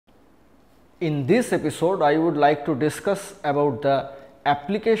In this episode, I would like to discuss about the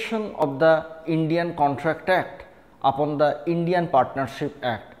application of the Indian Contract Act upon the Indian Partnership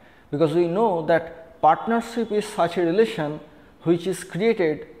Act, because we know that partnership is such a relation which is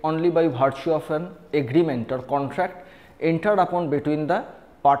created only by virtue of an agreement or contract entered upon between the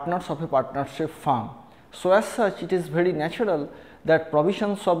partners of a partnership firm. So, as such, it is very natural that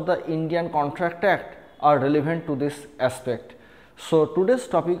provisions of the Indian Contract Act are relevant to this aspect. So, today's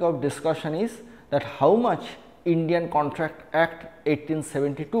topic of discussion is that how much Indian Contract Act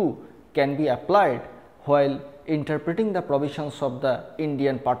 1872 can be applied while interpreting the provisions of the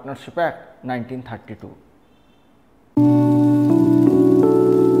Indian Partnership Act 1932.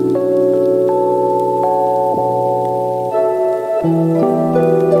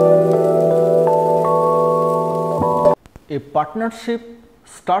 A partnership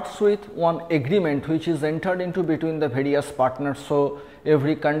starts with one agreement which is entered into between the various partners. So,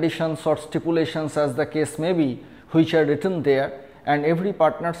 every conditions or stipulations, as the case may be, which are written there, and every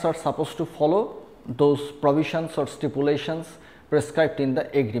partners are supposed to follow those provisions or stipulations prescribed in the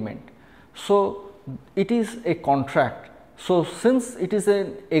agreement. So, it is a contract. So, since it is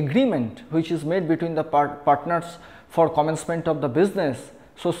an agreement which is made between the partners for commencement of the business,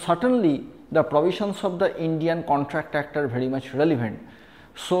 so certainly the provisions of the Indian Contract Act are very much relevant.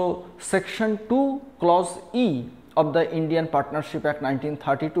 So, section 2 clause E of the Indian Partnership Act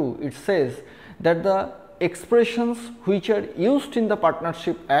 1932, it says that the expressions which are used in the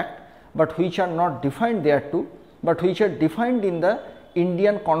Partnership Act, but which are not defined thereto, but which are defined in the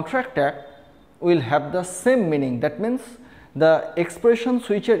Indian Contract Act, will have the same meaning. That means, the expressions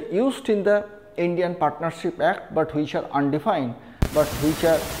which are used in the Indian Partnership Act, but which are undefined, but which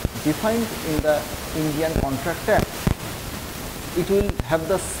are defined in the Indian Contract Act, it will have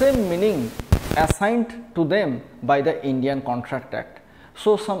the same meaning assigned to them by the Indian Contract Act.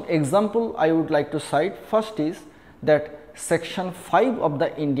 So, some example I would like to cite. First is that section 5 of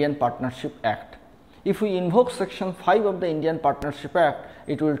the Indian Partnership Act. If we invoke section 5 of the Indian Partnership Act,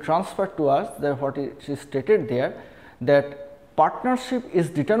 it will transfer to us that what it is stated there, that partnership is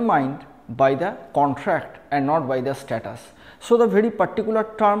determined by the contract and not by the status. So, the very particular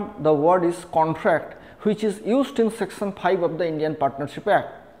term, the word is contract, which is used in section 5 of the Indian Partnership Act,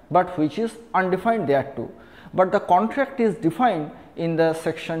 but which is undefined thereto. But the contract is defined in the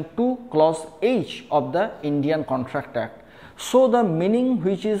section 2 clause H of the Indian Contract Act. So, the meaning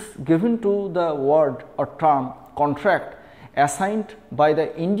which is given to the word or term contract assigned by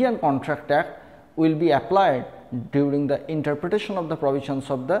the Indian Contract Act will be applied during the interpretation of the provisions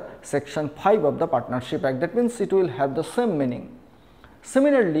of the section 5 of the Partnership Act. That means, it will have the same meaning.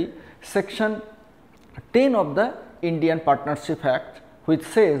 Similarly, section 10 of the Indian Partnership Act, which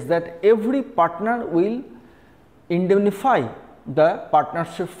says that every partner will indemnify the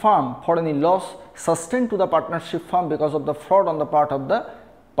partnership firm for any loss sustained to the partnership firm because of the fraud on the part of the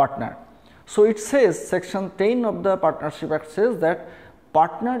partner. So, it says section 10 of the Partnership Act says that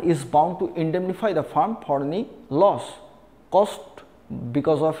partner is bound to indemnify the firm for any loss caused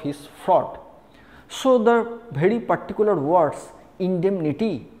because of his fraud. So, the very particular words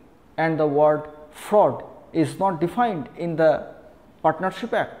indemnity and the word fraud is not defined in the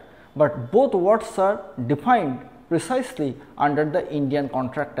Partnership Act, but both words are defined precisely under the Indian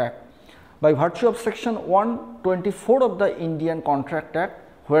Contract Act. By virtue of section 124 of the Indian Contract Act,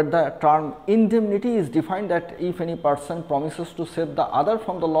 where the term indemnity is defined, that if any person promises to save the other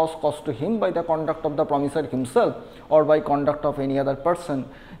from the loss caused to him by the conduct of the promisor himself or by conduct of any other person,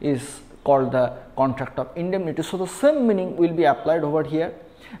 is called the contract of indemnity. So, the same meaning will be applied over here.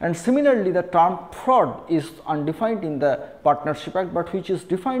 And similarly, the term fraud is undefined in the Partnership Act, but which is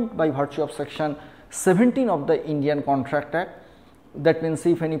defined by virtue of section 17 of the Indian Contract Act. That means,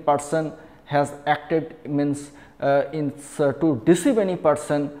 if any person has acted means to deceive any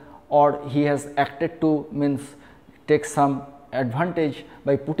person, or he has acted to means take some advantage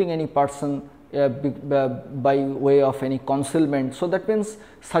by putting any person by way of any concealment. So, that means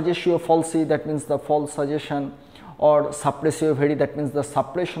suggestio falsi, that means the false suggestion, or suppressio veri, that means the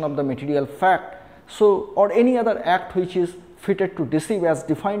suppression of the material fact. So, or any other act which is fitted to deceive as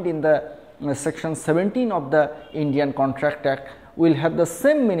defined in the section 17 of the Indian Contract Act will have the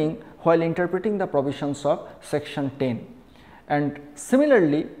same meaning while interpreting the provisions of section 10. And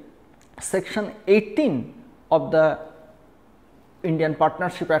similarly, section 18 of the Indian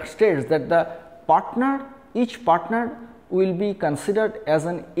Partnership Act states that the partner, each partner will be considered as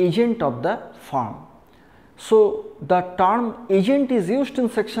an agent of the firm. So, the term agent is used in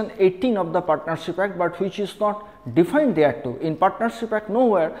section 18 of the Partnership Act, but which is not defined thereto. In Partnership Act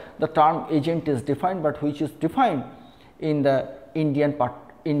nowhere the term agent is defined, but which is defined in the Indian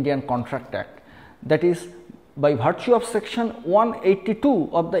Indian Contract Act. That is, by virtue of section 182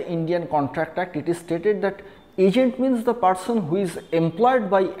 of the Indian Contract Act, it is stated that agent means the person who is employed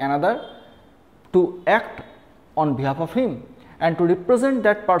by another to act on behalf of him and to represent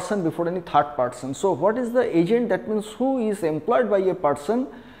that person before any third person. So, what is the agent? That means who is employed by a person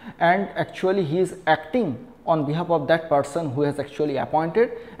and actually he is acting on behalf of that person who has actually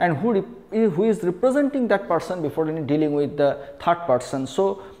appointed, and who is representing that person before any dealing with the third person.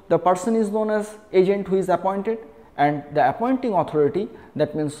 So, the person is known as agent who is appointed, and the appointing authority,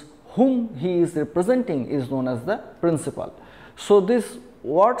 that means whom he is representing, is known as the principal. So, these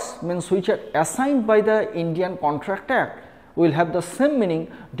words means which are assigned by the Indian Contract Act will have the same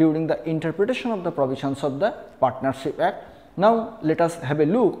meaning during the interpretation of the provisions of the Partnership Act. Now, let us have a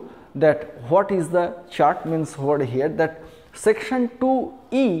look that what is the chart means over here, that section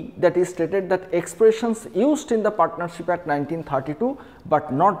 2E, that is stated that expressions used in the Partnership Act 1932,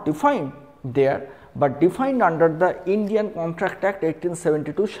 but not defined there, but defined under the Indian Contract Act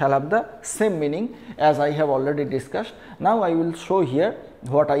 1872 shall have the same meaning, as I have already discussed. Now, I will show here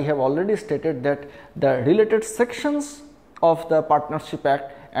what I have already stated, that the related sections of the Partnership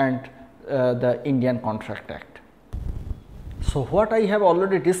Act and the Indian Contract Act. So, what I have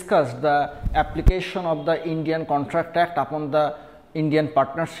already discussed, the application of the Indian Contract Act upon the Indian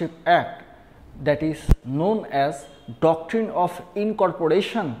Partnership Act, that is known as doctrine of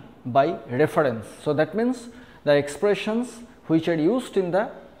incorporation by reference. So, that means the expressions which are used in the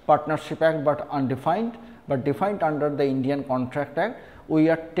Partnership Act but undefined, but defined under the Indian Contract Act, we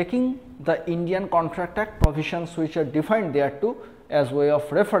are taking the Indian Contract Act provisions which are defined thereto as way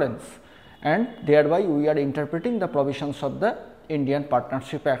of reference, and thereby we are interpreting the provisions of the Indian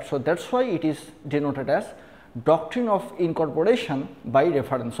Partnership Act. So, that is why it is denoted as doctrine of incorporation by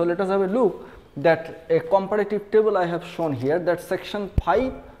reference. So, let us have a look that a comparative table I have shown here, that section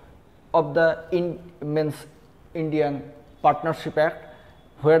 5 of the Indian Partnership Act,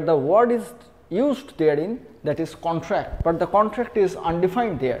 where the word is used therein, that is contract, but the contract is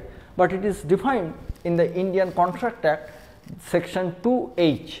undefined there, but it is defined in the Indian Contract Act section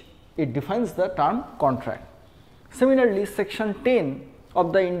 2H. It defines the term contract. Similarly, section 10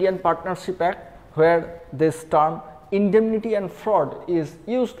 of the Indian Partnership Act, where this term indemnity and fraud is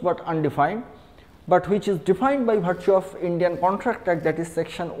used but undefined, but which is defined by virtue of Indian Contract Act, that is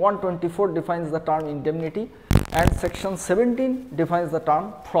section 124 defines the term indemnity and section 17 defines the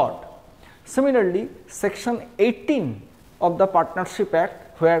term fraud. Similarly, section 18 of the Partnership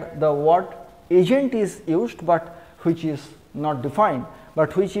Act, where the word agent is used but which is not defined,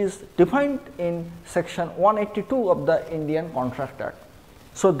 but which is defined in section 182 of the Indian Contract Act.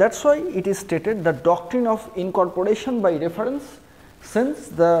 So, that is why it is stated the doctrine of incorporation by reference, since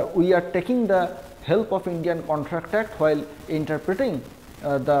we are taking the help of Indian Contract Act while interpreting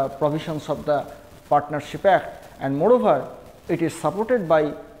the provisions of the Partnership Act, and moreover it is supported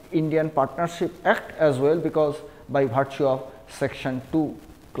by Indian Partnership Act as well, because by virtue of section 2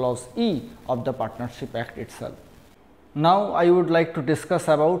 clause E of the Partnership Act itself. Now, I would like to discuss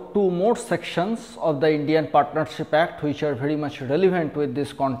about two more sections of the Indian Partnership Act which are very much relevant with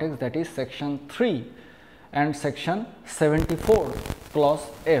this context, that is section 3 and section 74 clause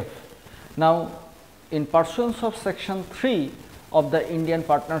F. Now, in pursuance of section 3 of the Indian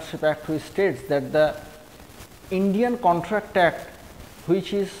Partnership Act, which states that the Indian Contract Act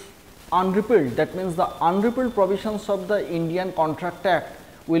which is unrepealed, that means the unrepealed provisions of the Indian Contract Act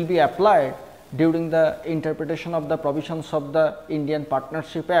will be applied during the interpretation of the provisions of the Indian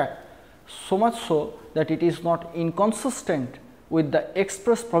Partnership Act, so much so that it is not inconsistent with the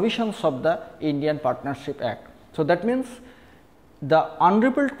express provisions of the Indian Partnership Act. So, that means the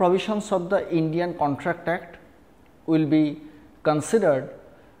unrepealed provisions of the Indian Contract Act will be considered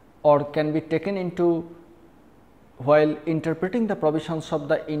or can be taken into while interpreting the provisions of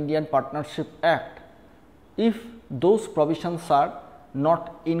the Indian Partnership Act if those provisions are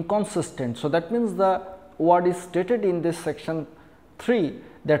not inconsistent. So, that means the word is stated in this section 3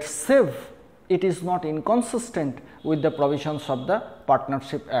 that save it is not inconsistent with the provisions of the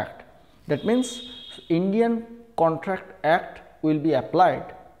Partnership Act. That means Indian Contract Act will be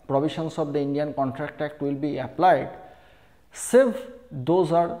applied, provisions of the Indian Contract Act will be applied save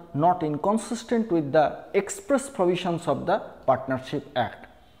those are not inconsistent with the express provisions of the Partnership Act.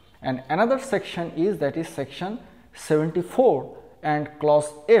 And another section is, that is section 74 and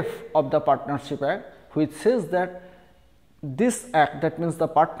clause F of the Partnership Act, which says that this act, that means the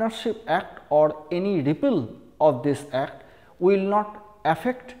Partnership Act or any repeal of this act, will not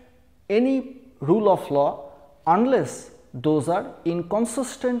affect any rule of law unless those are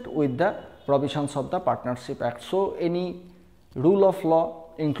inconsistent with the provisions of the Partnership Act. So, any rule of law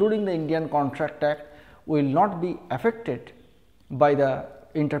including the Indian Contract Act will not be affected by the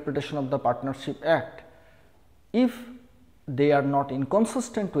interpretation of the Partnership Act if they are not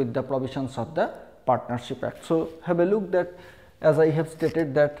inconsistent with the provisions of the Partnership Act. So, have a look that, as I have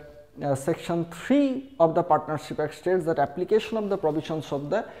stated, that section 3 of the Partnership Act states that application of the provisions of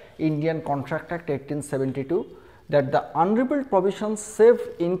the Indian Contract Act 1872, that the unrepealed provisions save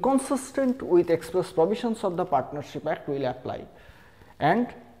inconsistent with express provisions of the Partnership Act will apply. And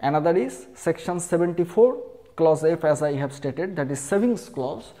another is section 74 clause F, as I have stated, that is savings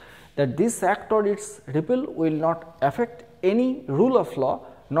clause, that this act or its repeal will not affect any rule of law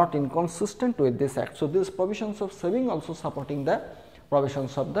not inconsistent with this act. So, these provisions of saving also supporting the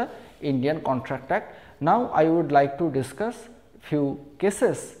provisions of the Indian Contract Act. Now, I would like to discuss few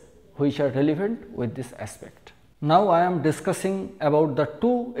cases which are relevant with this aspect. Now, I am discussing about the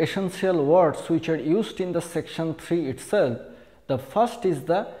two essential words which are used in the section 3 itself. The first is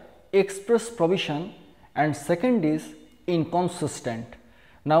the express provision and second is inconsistent.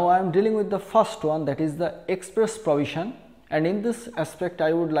 Now, I am dealing with the first one, that is the express provision, and in this aspect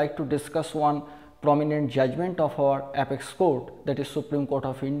I would like to discuss one prominent judgment of our apex court, that is Supreme Court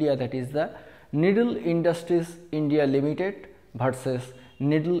of India, that is the Needle Industries India Limited versus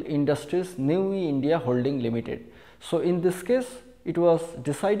Needle Industries New India Holding Limited. So, in this case it was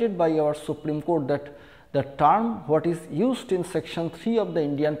decided by our Supreme Court that the term what is used in section 3 of the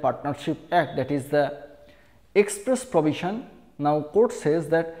Indian Partnership Act, that is the express provision. Now, court says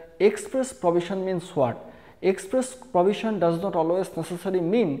that express provision means what? Express provision does not always necessarily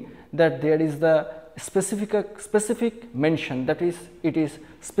mean that there is the specific mention, that is, it is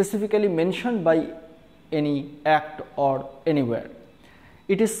specifically mentioned by any act or anywhere.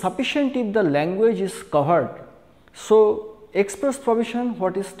 It is sufficient if the language is covered. So, express provision,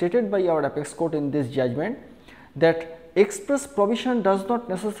 what is stated by our apex court in this judgment, that express provision does not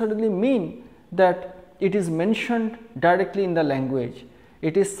necessarily mean that it is mentioned directly in the language.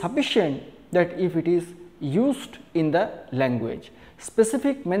 It is sufficient that if it is used in the language,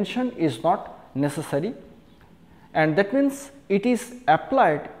 specific mention is not necessary, and that means it is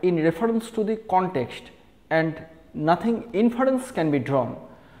applied in reference to the context and nothing inference can be drawn.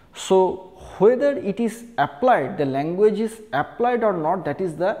 So, whether it is applied, the language is applied or not, that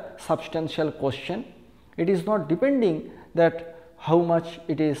is the substantial question. It is not depending that how much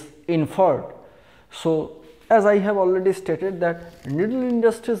it is inferred. So, as I have already stated that Needle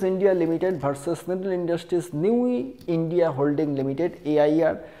Industries India Limited versus Needle Industries New India Holding Limited,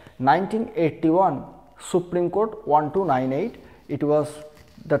 AIR 1981, Supreme Court 1298, it was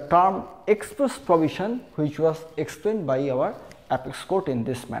the term express provision which was explained by our apex court in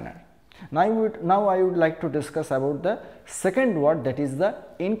this manner. Now I would like to discuss about the second word, that is the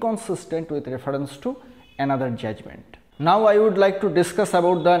inconsistent with reference to another judgment. Now, I would like to discuss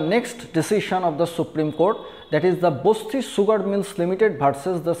about the next decision of the Supreme Court, that is the Bosti Sugar Mills Limited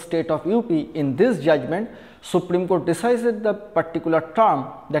versus the state of UP. In this judgment, Supreme Court decided the particular term,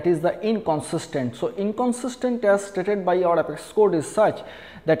 that is the inconsistent. So, inconsistent as stated by our apex court is such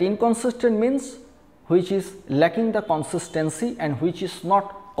that inconsistent means which is lacking the consistency and which is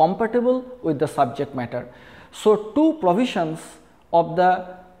not compatible with the subject matter. So, two provisions of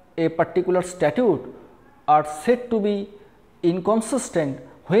a particular statute are said to be inconsistent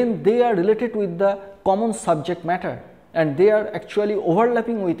when they are related with the common subject matter and they are actually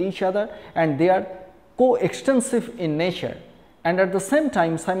overlapping with each other and they are coextensive in nature, and at the same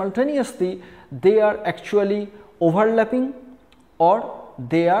time simultaneously they are actually overlapping or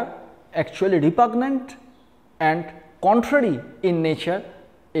they are actually repugnant and contrary in nature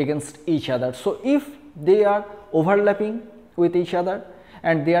against each other. So, if they are overlapping with each other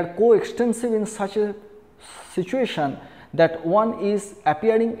and they are coextensive in such a situation that one is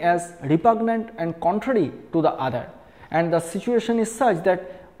appearing as repugnant and contrary to the other, and the situation is such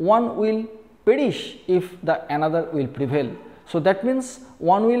that one will perish if the another will prevail. So, that means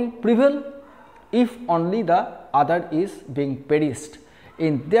one will prevail if only the other is being perished.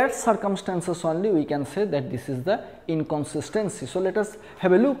 In that circumstances only we can say that this is the inconsistency. So, let us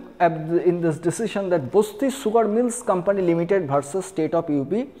have a look at in this decision that Bosti Sugar Mills Company Limited versus State of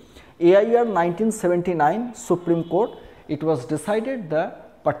UP, AIR 1979 Supreme Court, it was decided the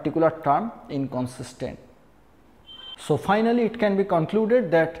particular term inconsistent. So, finally, it can be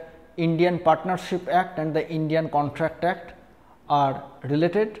concluded that Indian Partnership Act and the Indian Contract Act are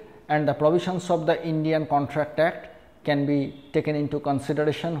related, and the provisions of the Indian Contract Act can be taken into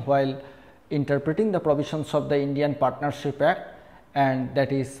consideration while interpreting the provisions of the Indian Partnership Act, and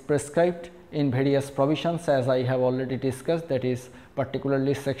that is prescribed in various provisions as I have already discussed, that is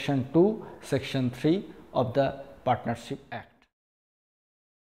particularly section 2, section 3 of the Partnership Act.